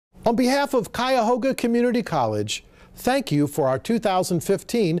On behalf of Cuyahoga Community College, thank you for our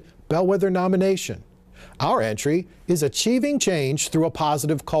 2015 Bellwether nomination. Our entry is Achieving Change Through a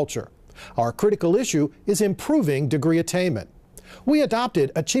Positive Culture. Our critical issue is improving degree attainment. We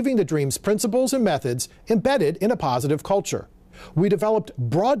adopted Achieving the Dream's principles and methods embedded in a positive culture. We developed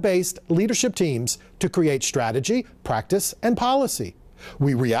broad-based leadership teams to create strategy, practice, and policy.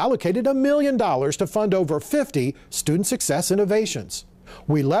 We reallocated $1 million to fund over 50 student success innovations.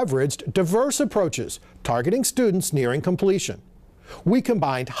 We leveraged diverse approaches targeting students nearing completion. We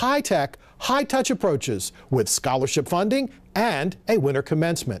combined high-tech, high-touch approaches with scholarship funding and a winter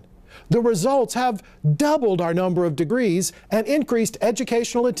commencement. The results have doubled our number of degrees and increased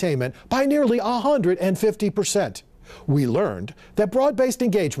educational attainment by nearly 150%. We learned that broad-based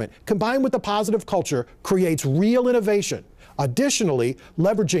engagement combined with a positive culture creates real innovation. Additionally,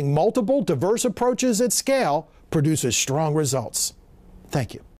 leveraging multiple diverse approaches at scale produces strong results. Thank you.